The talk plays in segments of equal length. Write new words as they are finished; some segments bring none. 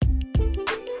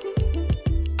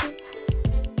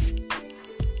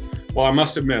Well, I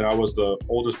must admit, I was the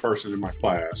oldest person in my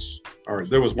class. Or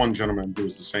there was one gentleman who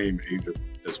was the same age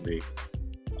as me,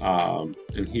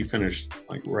 and he finished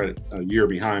like right a year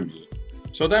behind me.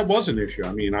 So that was an issue.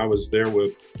 I mean, I was there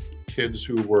with kids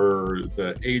who were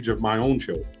the age of my own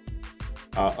children,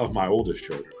 of my oldest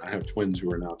children. I have twins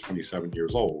who are now 27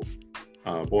 years old,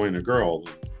 boy and a girl.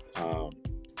 Um,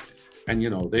 and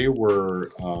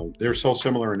they're so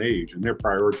similar in age, and their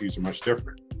priorities are much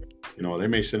different. They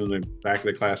may sit in the back of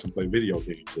the class and play video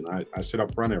games, and I sit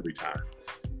up front every time.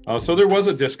 So there was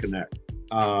a disconnect.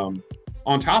 On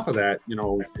top of that,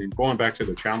 and going back to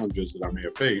the challenges that I may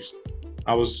have faced,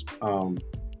 I was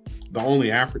the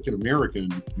only African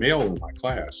American male in my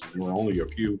class. There were only a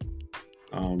few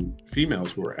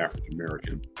females who were African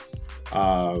American.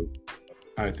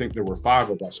 I think there were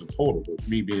 5 of us in total, with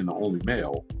me being the only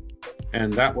male,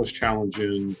 and that was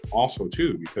challenging also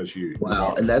too, because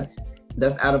wow, and that's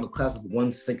out of a class of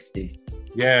 160.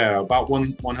 Yeah, about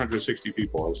 160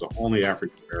 people. I was the only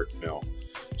African American male.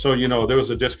 So, there was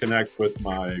a disconnect with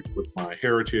my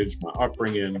heritage, my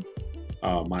upbringing,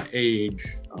 my age,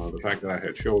 the fact that I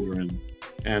had children,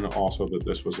 and also that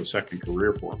this was a second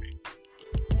career for me.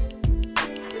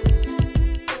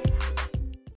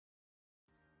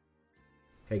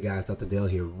 Hey guys, Dr. Dale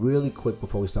here. Really quick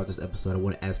before we start this episode, I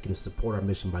want to ask you to support our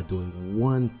mission by doing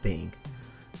one thing.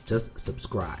 Just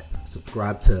subscribe.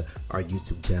 Subscribe to our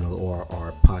YouTube channel or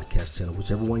our podcast channel,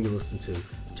 whichever one you listen to.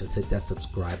 Just hit that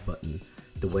subscribe button.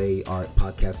 The way our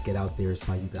podcasts get out there is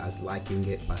by you guys liking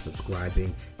it, by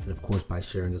subscribing, and of course by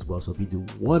sharing as well. So if you do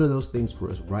one of those things for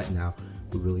us right now,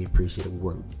 we really appreciate it. We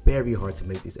work very hard to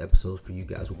make these episodes for you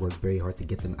guys. We work very hard to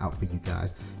get them out for you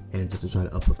guys and just to try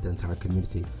to uplift the entire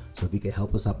community. So if you can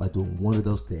help us out by doing one of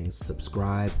those things,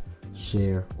 subscribe,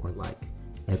 share, or like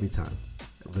every time.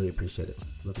 I really appreciate it.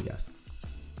 Love you guys.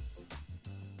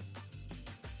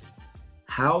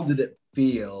 How did it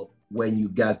feel when you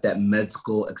got that med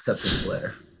school acceptance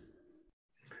letter?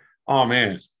 Oh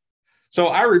man. So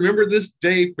I remember this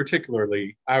day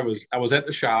particularly. I was at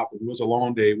the shop. It was a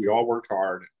long day. We all worked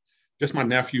hard. Just my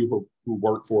nephew who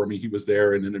worked for me, he was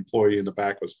there, and an employee in the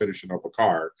back was finishing up a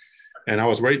car. And I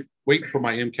was waiting for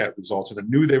my MCAT results, and I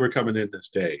knew they were coming in this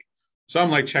day. So I'm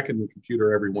like checking the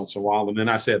computer every once in a while. And then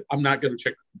I said, I'm not going to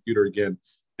check the computer again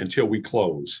until we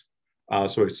close.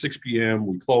 So at 6 p.m.,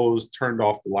 we closed, turned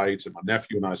off the lights, and my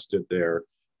nephew and I stood there.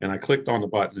 And I clicked on the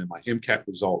button, and my MCAT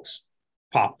results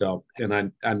popped up. And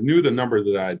I knew the number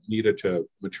that I needed to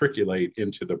matriculate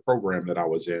into the program that I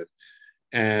was in.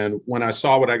 And when I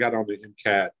saw what I got on the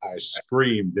MCAT, I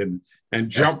screamed and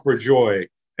jumped for joy.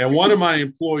 And one of my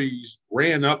employees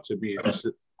ran up to me, and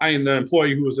said, the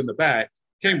employee who was in the back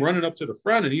came running up to the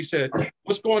front, and he said,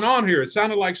 "What's going on here? It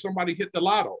sounded like somebody hit the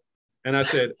lotto." And I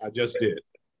said, "I just did."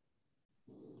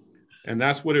 And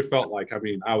that's what it felt like. I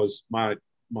mean, my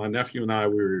nephew and I,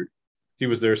 he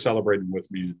was there celebrating with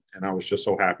me, and I was just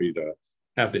so happy to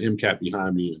have the MCAT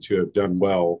behind me and to have done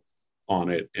well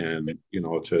on it, and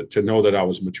to know that I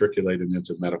was matriculating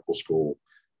into medical school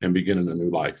and beginning a new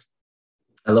life.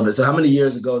 I love it. So how many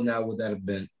years ago now would that have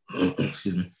been?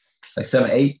 Excuse me. It's like 7,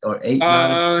 8 or 8,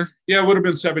 9? Yeah, it would have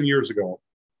been 7 years ago.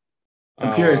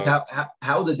 I'm curious,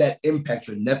 how did that impact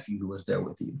your nephew who was there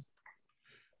with you?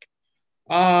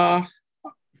 Well,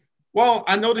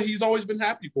 I know that he's always been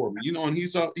happy for me, and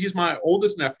he's my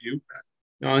oldest nephew.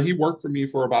 He worked for me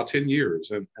for about 10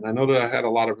 years, and I know that I had a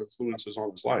lot of influences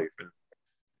on his life.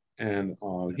 And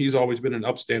he's always been an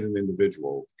upstanding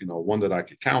individual, one that I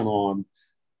could count on.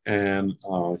 And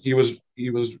he was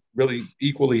really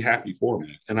equally happy for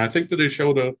me. And I think that it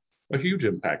showed a huge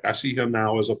impact. I see him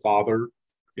now as a father,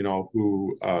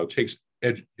 who takes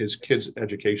his kids'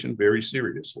 education very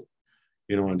seriously,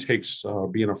 and takes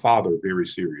being a father very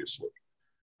seriously.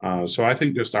 So I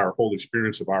think just our whole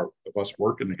experience of us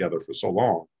working together for so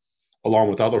long, along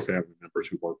with other family members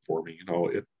who work for me,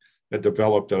 it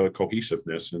developed a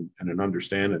cohesiveness and an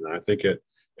understanding. And I think it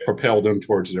propelled them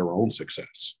towards their own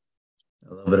success.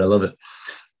 I love it.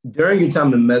 During your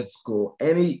time in med school,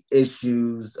 any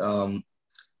issues,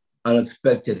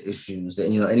 unexpected issues,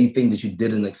 and anything that you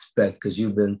didn't expect, because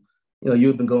you've been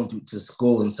going to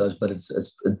school and such, but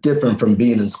it's different from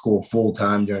being in school full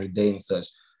time during the day and such.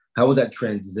 How was that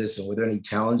transition? Were there any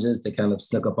challenges that kind of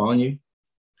snuck up on you?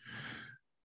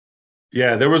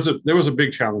 Yeah, there was a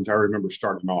big challenge. I remember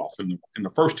starting off in the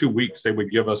first 2 weeks,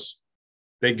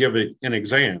 they give an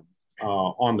exam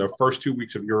on the first 2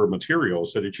 weeks of your material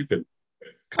so that you could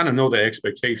kind of know the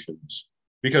expectations,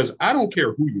 because I don't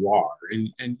care who you are.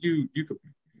 And you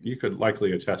could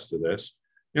likely attest to this,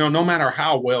 no matter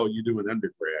how well you do in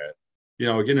undergrad,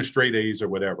 getting straight A's or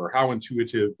whatever, how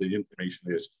intuitive the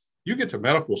information is, You get to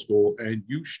medical school and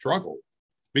you struggle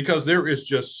because there is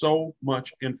just so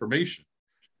much information,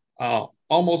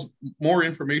 almost more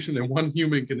information than one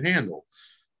human can handle.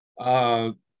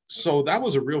 So that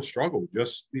was a real struggle,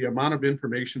 just the amount of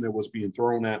information that was being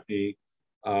thrown at me.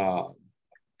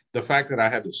 The fact that I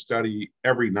had to study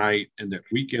every night and that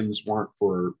weekends weren't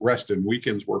for rest and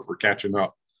weekends were for catching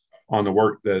up on the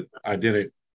work that I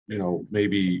didn't,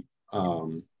 maybe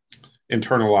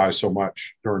internalize so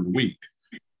much during the week.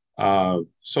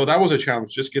 So that was a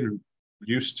challenge, just getting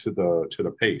used to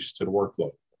the pace, to the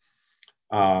workload.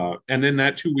 And then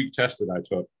that 2-week test that I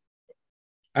took,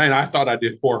 and I thought I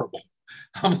did horrible.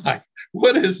 I'm like,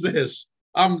 what is this?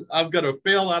 I'm gonna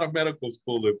fail out of medical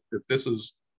school if this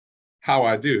is how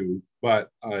I do. But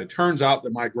it turns out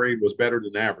that my grade was better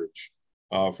than average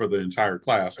for the entire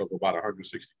class of about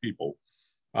 160 people.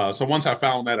 So once I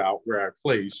found that out where I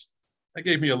placed, that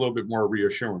gave me a little bit more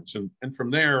reassurance. And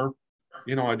from there,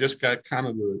 I just got kind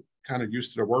of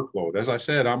used to the workload. As I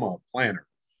said, I'm a planner,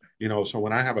 so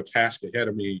when I have a task ahead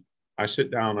of me, I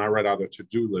sit down, I write out a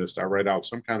to-do list, I write out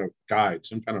some kind of guide,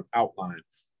 some kind of outline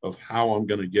of how I'm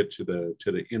going to get to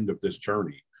the end of this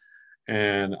journey.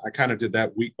 And I kind of did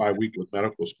that week by week with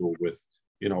medical school, with,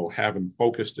 having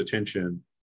focused attention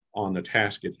on the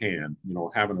task at hand,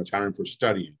 having a time for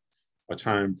studying, a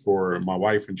time for my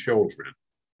wife and children,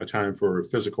 a time for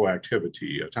physical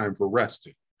activity, a time for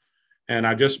resting. And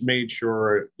I just made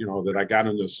sure, that I got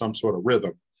into some sort of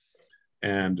rhythm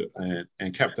and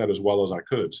kept that as well as I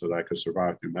could so that I could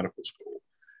survive through medical school.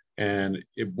 And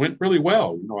it went really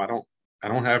well. I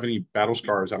don't have any battle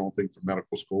scars, I don't think, from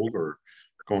medical school or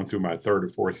going through my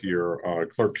 3rd or 4th year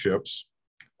clerkships.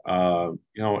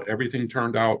 Everything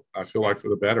turned out, I feel like, for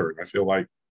the better. And I feel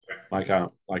like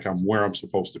I'm where I'm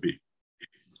supposed to be.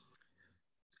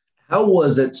 How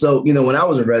was it? So, when I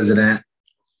was a resident,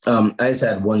 I just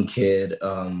had one kid.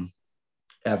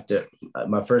 After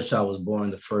my first child was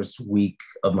born the first week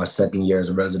of my 2nd year as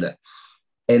a resident.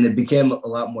 And it became a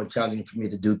lot more challenging for me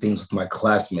to do things with my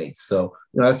classmates. So,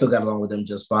 I still got along with them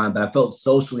just fine, but I felt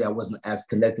socially I wasn't as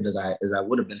connected as I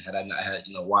would have been had I not had,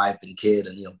 wife and kid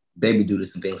and, baby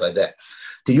duties and things like that.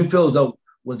 Do you feel as though,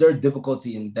 was there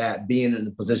difficulty in that, being in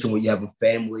the position where you have a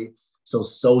family? So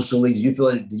socially, did you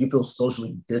feel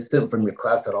socially distant from your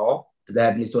class at all? Did that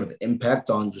have any sort of impact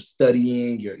on your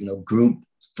studying, your,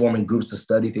 forming groups to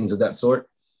study, things of that sort?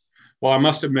 Well, I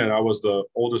must admit, I was the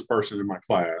oldest person in my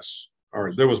class.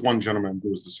 Or there was one gentleman who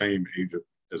was the same age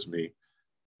as me.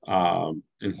 And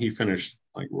he finished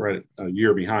like right a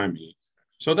year behind me.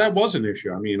 So that was an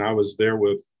issue. I mean, I was there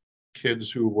with kids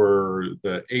who were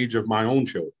the age of my own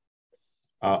children,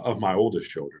 of my oldest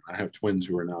children. I have twins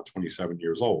who are now 27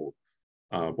 years old,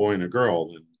 boy and a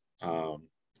girl.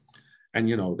 And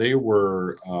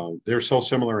they're so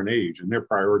similar in age and their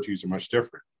priorities are much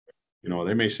different.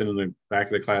 They may sit in the back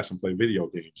of the class and play video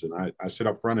games, and I sit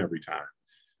up front every time.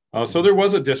 So there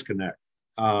was a disconnect.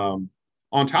 On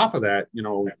top of that,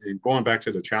 and going back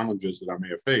to the challenges that I may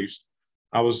have faced,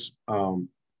 I was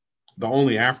the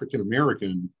only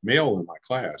African-American male in my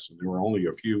class, and there were only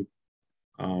a few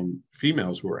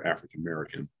females who were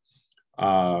African-American.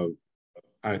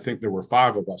 I think there were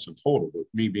 5 of us in total, with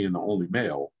me being the only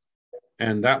male.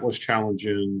 And that was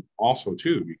challenging also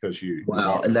too, because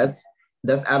Wow. And that's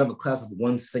out of a class of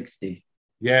 160.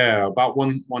 Yeah, about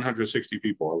 160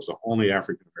 people. I was the only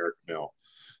African-American male.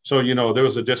 So, there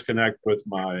was a disconnect with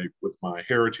my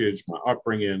heritage, my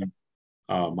upbringing,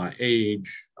 my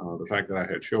age, the fact that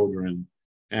I had children,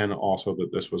 and also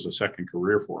that this was a second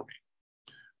career for me.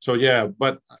 So, yeah,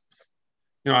 but,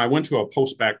 I went to a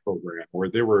post-bac program where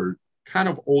there were kind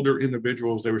of older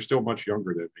individuals. They were still much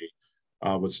younger than me,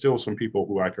 but still some people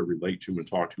who I could relate to and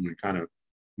talk to and kind of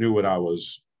knew what I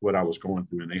was going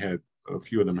through. And a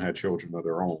few of them had children of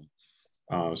their own.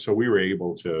 So we were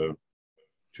able to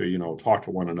talk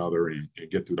to one another and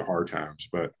get through the hard times.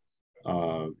 But,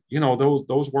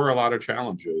 those were a lot of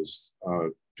challenges,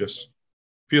 just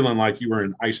feeling like you were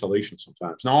in isolation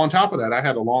sometimes. Now, on top of that, I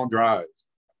had a long drive.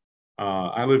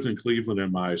 I lived in Cleveland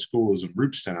and my school was in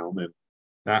Rootstown, and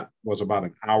that was about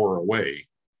an hour away.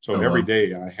 So every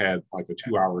day I had like a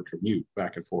 2-hour commute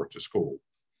back and forth to school.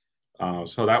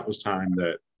 So that was time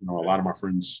that, a lot of my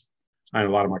friends and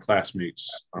a lot of my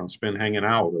classmates spend hanging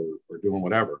out or doing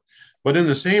whatever. But in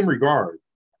the same regard,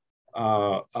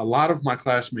 a lot of my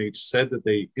classmates said that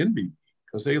they envied me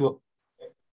because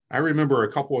I remember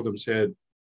a couple of them said,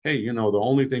 hey, the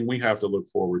only thing we have to look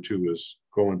forward to is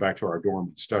going back to our dorm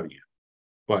and studying.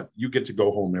 But you get to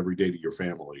go home every day to your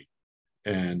family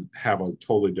and have a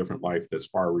totally different life that's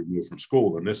far removed from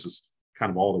school. And this is kind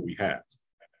of all that we have.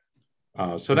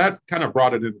 So that kind of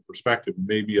brought it into perspective and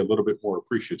made me a little bit more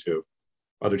appreciative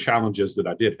of the challenges that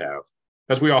I did have,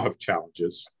 because we all have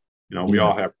challenges. We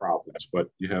all have problems, but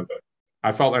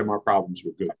I felt like my problems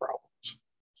were good problems.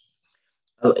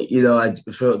 To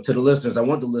the listeners, I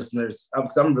want the listeners,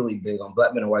 because I'm really big on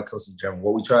Black men and white coats in general.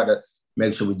 What we try to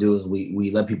make sure we do is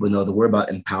we let people know that we're about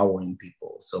empowering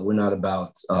people. So we're not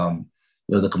about,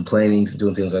 the complaining and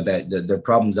doing things like that. There are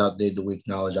problems out there that we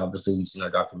acknowledge. Obviously, you've seen our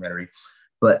documentary.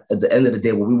 But at the end of the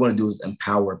day, what we want to do is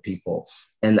empower people.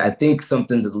 And I think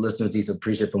something that the listeners need to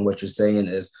appreciate from what you're saying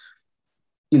is,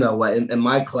 in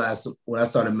my class, when I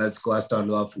started med school, I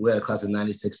started off, we had a class of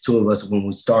 96, two of us when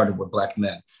we started with Black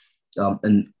men.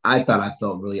 And I thought I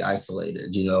felt really isolated,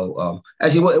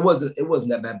 Actually, it wasn't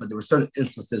that bad, but there were certain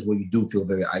instances where you do feel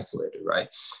very isolated, right?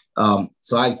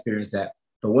 So I experienced that.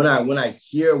 But when I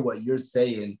hear what you're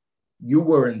saying, you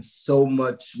were in so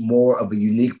much more of a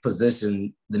unique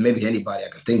position than maybe anybody I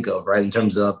can think of, right? In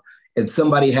terms of, if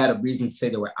somebody had a reason to say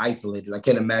they were isolated, I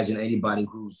can't imagine anybody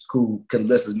who can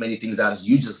list as many things out as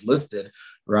you just listed,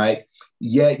 right?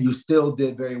 Yet you still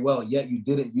did very well. Yet you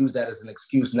didn't use that as an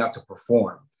excuse not to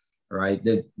perform, right?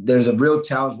 There's a real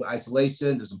challenge with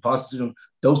isolation. There's imposter syndrome.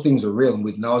 Those things are real, and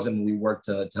we acknowledge them and we work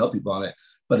to help people on it.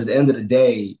 But at the end of the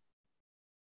day,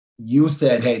 you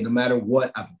said, hey, no matter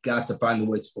what, I've got to find the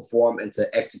ways to perform and to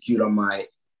execute on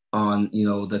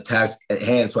the task at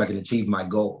hand so I can achieve my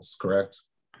goals, correct?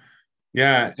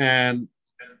 Yeah, and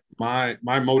my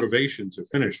motivation to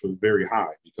finish was very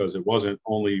high, because it wasn't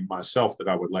only myself that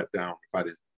I would let down if I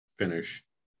didn't finish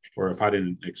or if I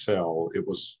didn't excel. It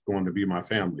was going to be my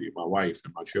family, my wife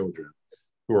and my children,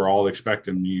 who are all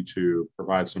expecting me to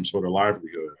provide some sort of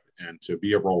livelihood and to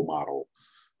be a role model.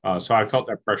 So I felt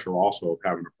that pressure also of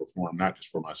having to perform, not just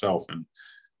for myself. And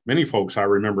many folks, I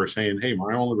remember saying, hey,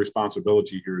 my only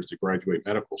responsibility here is to graduate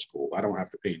medical school. I don't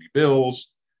have to pay any bills.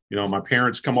 My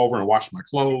parents come over and wash my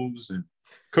clothes and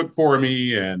cook for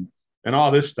me and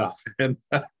all this stuff. And,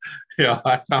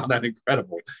 I found that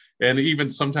incredible. And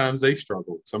even sometimes they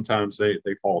struggled. Sometimes they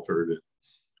faltered and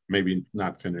maybe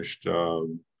not finished,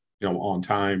 on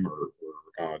time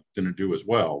or didn't do as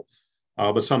well.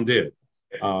 But some did.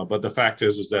 But the fact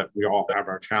is that we all have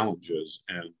our challenges,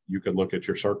 and you could look at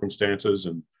your circumstances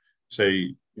and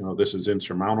say, this is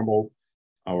insurmountable,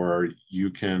 or you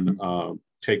can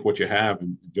take what you have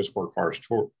and just work hard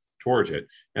towards it.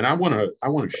 And I want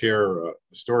to share a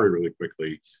story really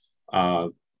quickly.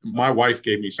 My wife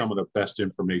gave me some of the best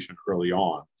information early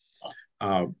on.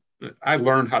 I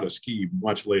learned how to ski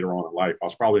much later on in life. I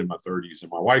was probably in my 30s,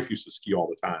 and my wife used to ski all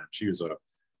the time. She was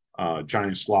a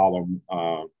giant slalom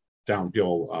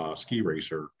downhill ski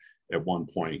racer at one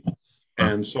point.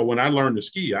 And so when I learned to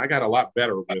ski, I got a lot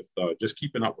better with just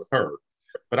keeping up with her.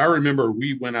 But I remember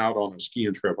we went out on a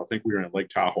skiing trip. I think we were in Lake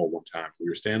Tahoe one time. We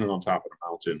were standing on top of the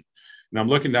mountain, and I'm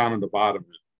looking down at the bottom,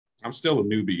 and I'm still a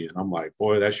newbie. And I'm like,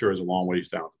 boy, that sure is a long ways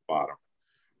down to the bottom.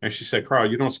 And she said, Carl,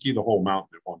 you don't ski the whole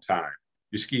mountain at one time.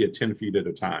 You ski at 10 feet at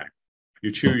a time.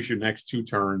 You choose your next 2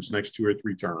 or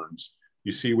 3 turns.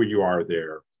 You see where you are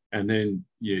there. And then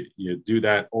you do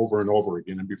that over and over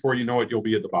again. And before you know it, you'll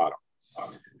be at the bottom.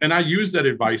 And I used that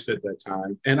advice at that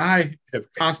time. And I have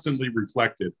constantly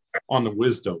reflected on the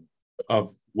wisdom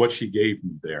of what she gave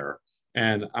me there.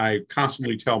 And I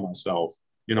constantly tell myself,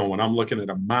 when I'm looking at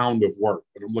a mound of work,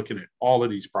 when I'm looking at all of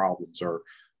these problems or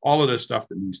all of this stuff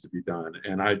that needs to be done.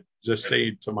 And I just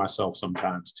say to myself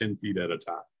sometimes 10 feet at a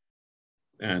time.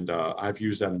 And I've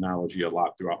used that analogy a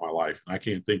lot throughout my life. And I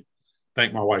can't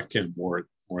thank my wife, Kim, more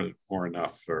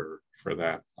enough for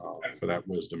that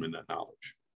wisdom and that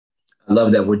knowledge. I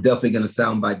love that. We're definitely going to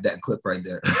soundbite that clip right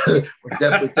there. We're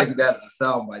definitely taking that as a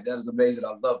soundbite. That is amazing.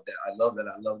 I love that. I love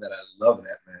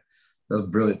that, man. That's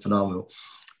brilliant, phenomenal.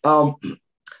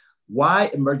 Why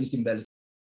emergency medicine?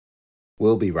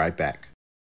 We'll be right back.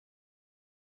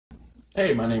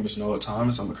 Hey, my name is Noah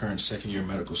Thomas. I'm a current second-year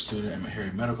medical student at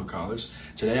Meharry Medical College.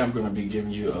 Today I'm going to be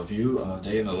giving you a view of a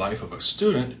day in the life of a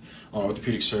student on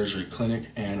orthopedic surgery clinic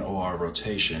and OR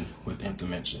rotation with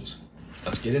interventions.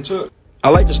 Let's get into it. I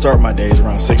like to start my days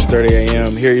around 6:30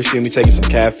 a.m. Here you see me taking some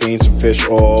caffeine, some fish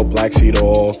oil, black seed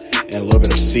oil, and a little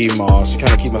bit of sea moss to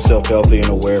kind of keep myself healthy and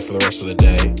aware for the rest of the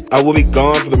day. I will be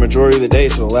gone for the majority of the day,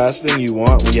 so the last thing you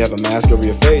want when you have a mask over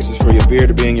your face is for your beer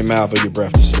to be in your mouth or your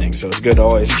breath to stink. So it's good to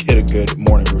always get a good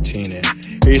morning routine in.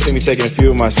 Here you see me taking a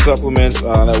few of my supplements.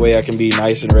 That way I can be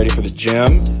nice and ready for the gym.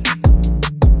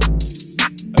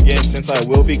 Again, since I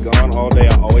will be gone all day,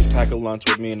 I always pack a lunch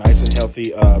with me, a nice and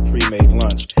healthy pre-made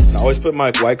lunch. And I always put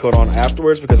my white coat on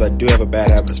afterwards because I do have a bad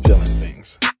habit of spilling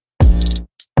things.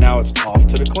 Now it's off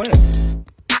to the clinic.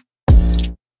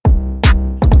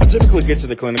 I typically get to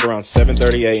the clinic around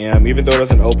 7:30 a.m., even though it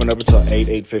doesn't open up until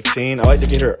 8:15. I like to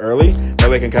get here early. That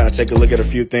way I can kind of take a look at a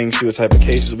few things, see what type of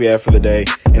cases we have for the day.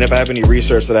 And if I have any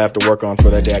research that I have to work on for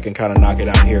that day, I can kind of knock it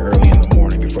out here early in the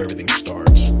morning before everything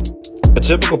starts. A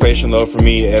typical patient load for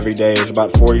me every day is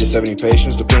about 40 to 70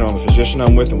 patients, depending on the physician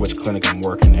I'm with and which clinic I'm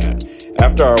working at.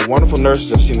 After our wonderful nurses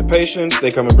have seen the patients, they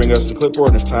come and bring us the clipboard,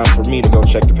 and it's time for me to go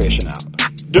check the patient out.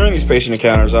 During these patient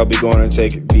encounters, I'll be going to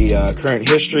take the current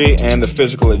history and the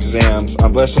physical exams.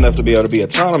 I'm blessed enough to be able to be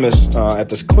autonomous at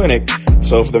this clinic,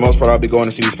 so for the most part, I'll be going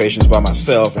to see these patients by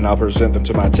myself, and I'll present them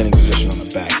to my attending physician on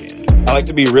the back end. I like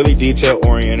to be really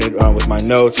detail-oriented with my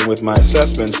notes and with my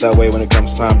assessments. That way, when it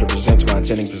comes time to present to my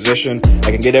attending physician,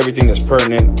 I can get everything that's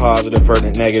pertinent, positive,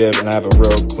 pertinent, negative, and I have a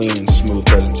real clean and smooth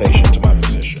presentation to my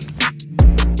physician.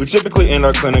 We typically end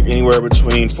our clinic anywhere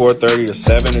between 4:30 to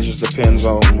 7. It just depends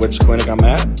on which clinic I'm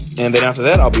at. And then after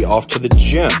that, I'll be off to the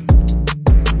gym.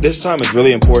 This time is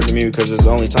really important to me because it's the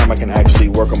only time I can actually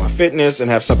work on my fitness and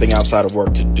have something outside of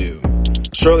work to do.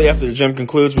 Shortly after the gym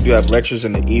concludes, we do have lectures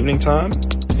in the evening time.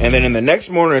 And then in the next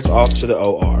morning, it's off to the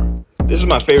OR. This is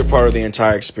my favorite part of the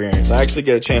entire experience. I actually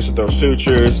get a chance to throw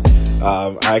sutures.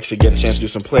 I actually get a chance to do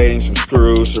some plating, some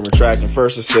screws, some retracting,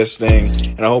 first assisting,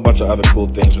 and a whole bunch of other cool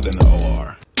things within the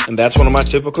OR. And that's one of my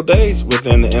typical days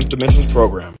within the Nth Dimensions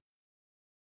program.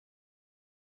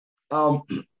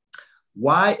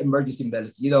 Why emergency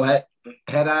medicine? You know,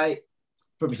 had I,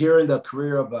 from hearing the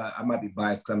career of, I might be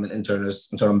biased because I'm an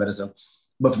internist, internal medicine,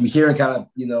 but from hearing kind of,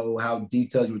 you know, how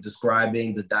detailed you were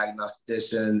describing the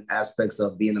diagnostician aspects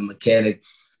of being a mechanic,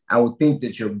 I would think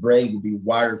that your brain would be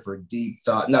wired for deep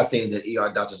thought. Not saying that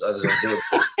ER doctors, others are good.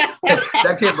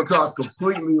 That came across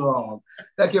completely wrong.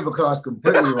 But you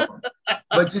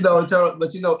know,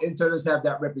 internists have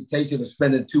that reputation of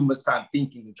spending too much time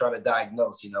thinking and trying to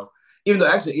diagnose. You know, even though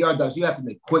actually ER doctors, you have to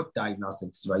make quick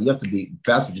diagnostics, right? You have to be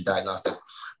fast with your diagnostics.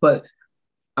 But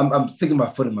I'm sticking my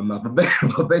foot in my mouth.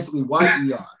 But basically, why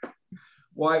ER?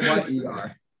 Why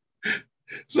ER?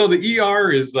 So the ER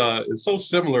is so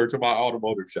similar to my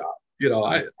automotive shop. You know,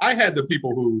 I had the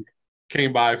people who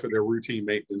came by for their routine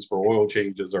maintenance for oil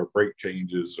changes or brake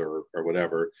changes or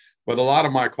whatever. But a lot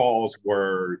of my calls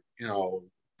were, you know,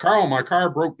 Carl, my car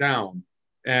broke down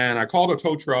and I called a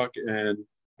tow truck and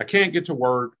I can't get to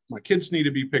work. My kids need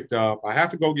to be picked up. I have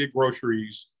to go get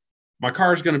groceries. My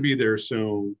car's going to be there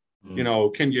soon. You know,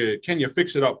 can you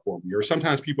fix it up for me? Or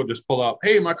sometimes people just pull up,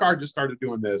 hey, my car just started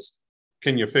doing this.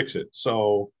 Can you fix it?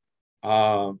 So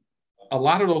a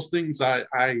lot of those things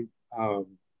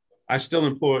I still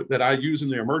employ that I use in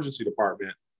the emergency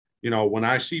department. You know, when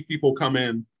I see people come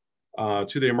in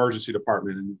to the emergency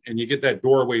department and you get that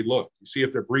doorway look, you see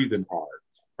if they're breathing hard,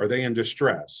 are they in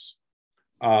distress?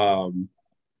 How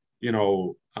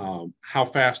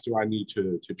fast do I need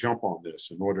to jump on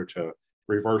this in order to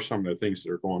reverse some of the things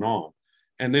that are going on?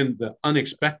 And then the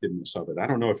unexpectedness of it. I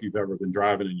don't know if you've ever been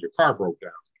driving and your car broke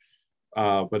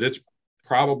down, but it's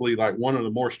probably like one of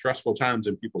the more stressful times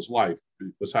in people's life,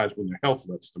 besides when their health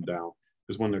lets them down,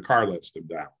 is when their car lets them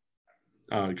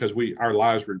down, because our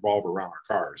lives revolve around our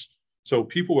cars. So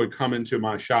people would come into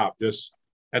my shop just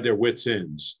at their wits'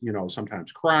 ends, you know,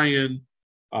 sometimes crying,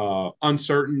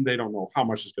 uncertain. They don't know how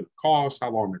much it's going to cost, how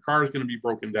long their car is going to be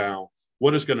broken down,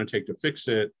 what it's going to take to fix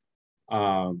it,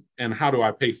 and how do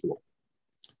I pay for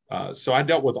it? So I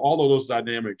dealt with all of those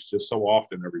dynamics just so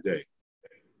often every day.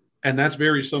 And that's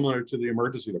very similar to the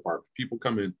emergency department. People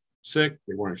come in sick.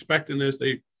 They weren't expecting this.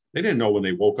 They didn't know when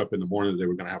they woke up in the morning that they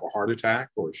were going to have a heart attack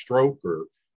or a stroke, or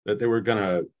that they were going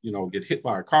to, you know, get hit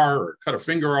by a car or cut a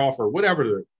finger off or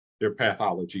whatever their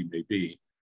pathology may be.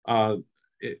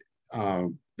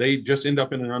 They just end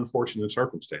up in an unfortunate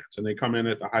circumstance, and they come in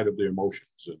at the height of their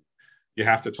emotions, and you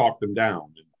have to talk them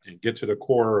down and get to the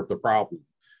core of the problem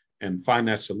and find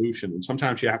that solution. And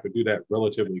sometimes you have to do that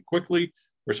relatively quickly,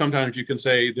 or sometimes you can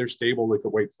say they're stable, they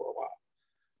could wait for a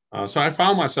while. So I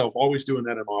found myself always doing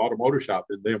that in my automotive shop.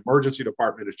 And the emergency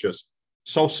department is just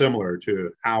so similar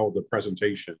to how the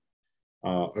presentation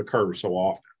occurs so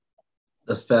often.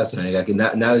 That's fascinating. I can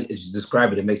now as you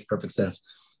describe it, it makes perfect sense.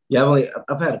 Yeah,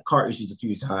 I've had car issues a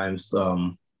few times.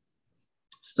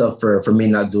 Stuff for me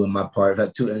not doing my part. I've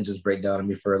had 2 engines break down on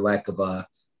me for lack of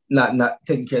not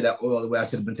taking care of that oil the way I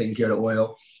should have been taking care of the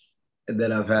oil. And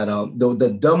then I've had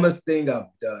the dumbest thing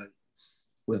I've done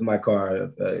with my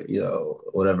car,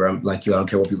 whatever. I'm like you, I don't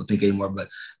care what people think anymore. But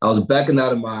I was backing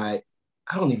out of I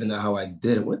don't even know how I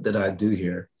did it. What did I do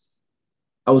here?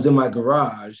 I was in my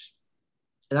garage,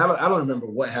 and I don't remember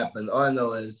what happened. All I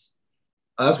know is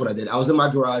that's what I did. I was in my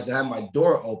garage, and I had my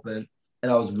door open,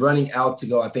 and I was running out to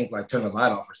go, I think, like turn the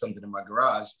light off or something in my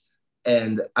garage.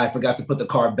 And I forgot to put the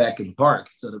car back in park.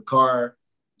 So the car,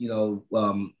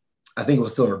 I think it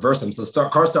was still reversing. So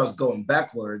car starts going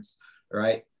backwards,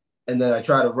 right? And then I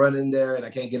try to run in there and I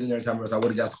can't get in there in time because I would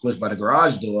have got squished by the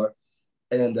garage door.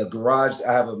 And then the garage,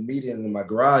 I have a median in my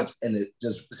garage and it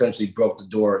just essentially broke the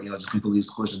door, just completely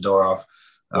squished the door off.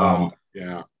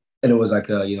 Yeah. And it was like,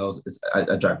 I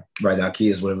drive right now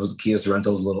Kias, when it was a Kia Sorento,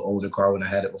 it was a little older car when I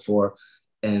had it before.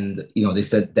 And, they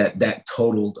said that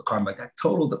totaled the car. I'm like, that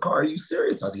totaled the car. Are you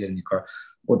serious? I had to get a new car.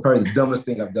 Well, probably the dumbest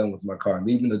thing I've done with my car,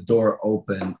 leaving the door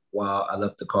open while I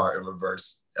left the car in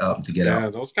reverse to get out. Yeah,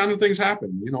 those kinds of things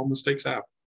happen. Mistakes happen.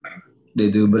 They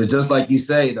do, but it's just like you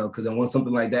say, though, because then when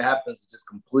something like that happens, it just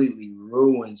completely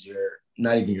ruins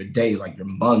not even your day, like your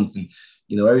month. And,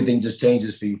 everything just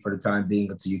changes for you for the time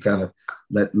being until you kind of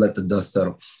let the dust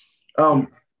settle. All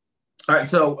right,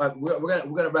 so we're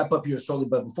gonna wrap up here shortly,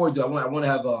 but before we do, I want to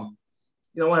have a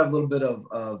little bit of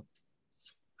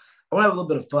I want to have a little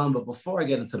bit of fun, but before I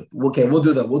get into we'll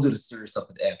do the serious stuff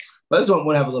at the end. But I just want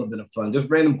to have a little bit of fun. Just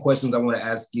random questions I want to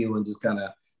ask you and just kind of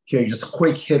hear just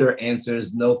quick hitter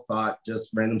answers, no thought,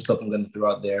 just random stuff I'm going to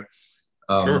throw out there.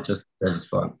 Sure. Just because it's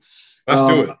fun. Let's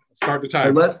do it. Start the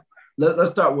time.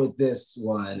 Let's start with this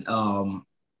one.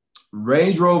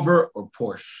 Range Rover or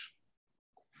Porsche?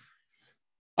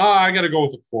 I got to go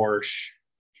with a Porsche.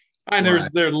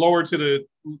 They're lower to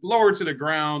the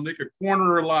ground. They could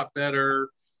corner a lot better.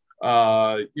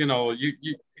 The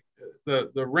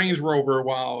Range Rover,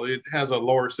 while it has a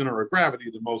lower center of gravity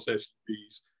than most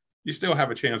SUVs, you still have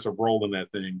a chance of rolling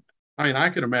that thing. I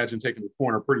could imagine taking the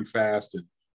corner pretty fast and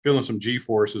feeling some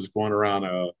G-forces going around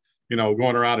a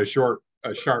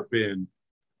sharp bend.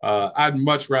 I'd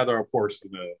much rather a Porsche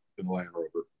than a Land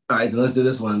Rover. All right, then let's do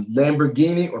this one.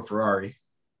 Lamborghini or Ferrari?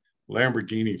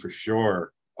 Lamborghini for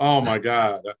sure. Oh my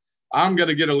God. I'm going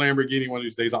to get a Lamborghini one of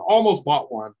these days. I almost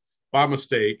bought one by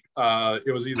mistake.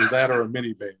 It was either that or a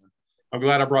minivan. I'm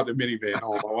glad I brought the minivan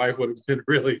home. My wife would have been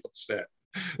really upset.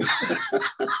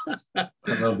 I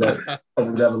love that. I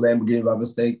would have a Lamborghini by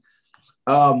mistake.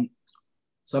 So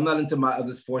I'm not into my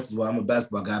other sports as well. I'm a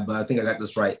basketball guy, but I think I got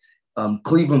this right.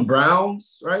 Cleveland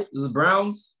Browns, right? Is it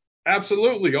Browns?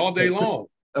 Absolutely, all day long.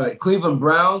 All right, Cleveland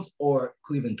Browns or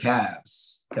Cleveland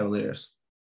Cavaliers?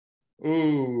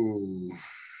 Ooh.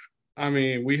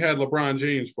 We had LeBron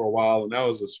James for a while, and that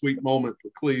was a sweet moment for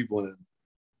Cleveland.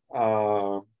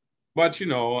 But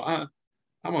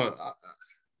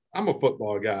I'm a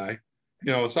football guy,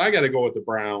 so I got to go with the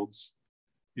Browns.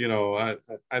 I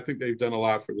think they've done a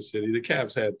lot for the city. The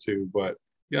Cavs had too, but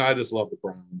I just love the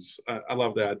Browns. I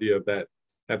love the idea of that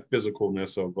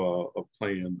physicalness of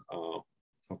playing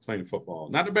football.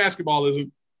 Not that basketball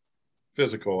isn't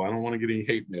physical. I don't want to get any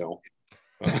hate mail.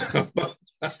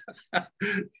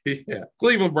 Yeah,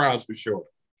 Cleveland Browns for sure.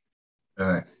 All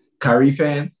right, Kyrie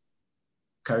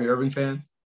Irving fan?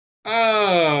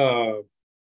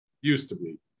 Used to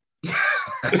be.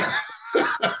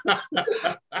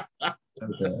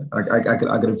 Okay, I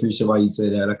can appreciate why you say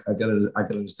that. I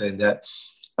can understand that.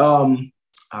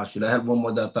 Should I have one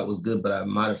more that I thought was good, but I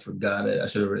might have forgot it. I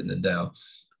should have written it down.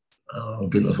 Oh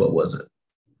goodness, what was it?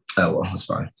 Oh well, that's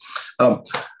fine. All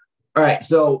right,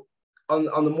 so on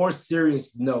the more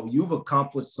serious note, you've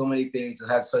accomplished so many things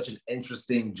and had such an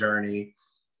interesting journey.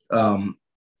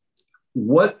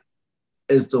 What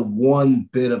is the one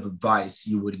bit of advice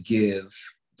you would give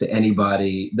to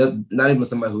anybody, not even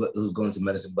somebody who's going to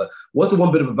medicine, but what's the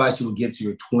one bit of advice you would give to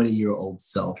your 20-year-old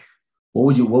self? What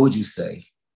would you say?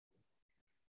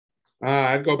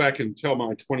 I'd go back and tell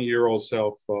my 20-year-old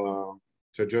self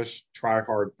to just try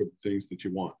hard for the things that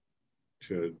you want,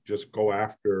 to just go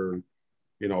after,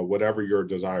 whatever your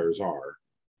desires are.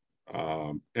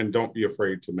 And don't be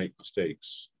afraid to make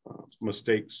mistakes.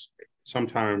 Mistakes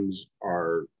sometimes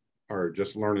are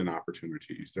just learning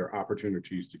opportunities. They're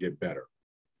opportunities to get better.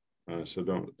 So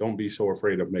don't be so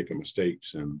afraid of making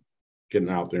mistakes and getting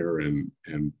out there and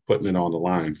putting it on the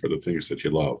line for the things that you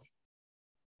love.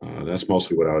 That's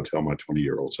mostly what I would tell my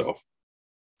 20-year-old self.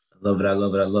 I love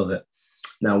it.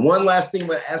 Now, one last thing I'm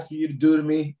going to ask for you to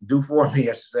do for me,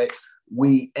 I should say.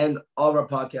 We end all of our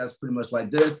podcasts pretty much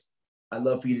like this. I'd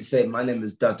love for you to say, my name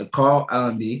is Dr. Carl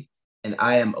Allenby, and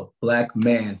I am a Black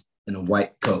man in a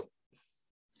white coat.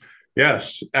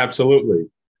 Yes, absolutely.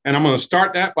 And I'm going to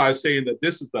start that by saying that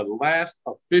this is the last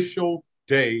official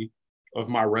day of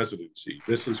my residency.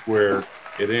 This is where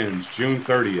it ends, June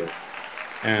 30th.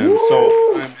 And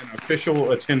so I'm an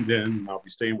official attendant. I'll be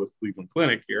staying with Cleveland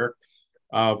Clinic here.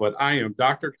 But I am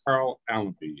Dr. Carl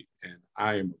Allenby, and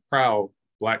I am a proud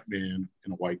Black man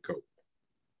in a white coat.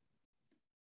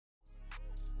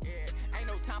 Yeah, ain't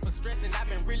no time for stressing. I've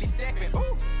been really stepping.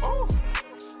 Ooh.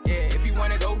 Yeah, if you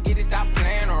want to go get it, stop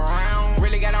playing around.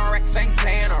 Really got on racks, ain't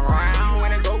playing around.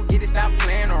 Wanna go stop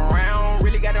playing around.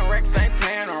 Really got them racks, ain't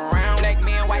playing around. Black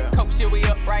men, white coat, shit, we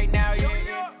up right now, yeah.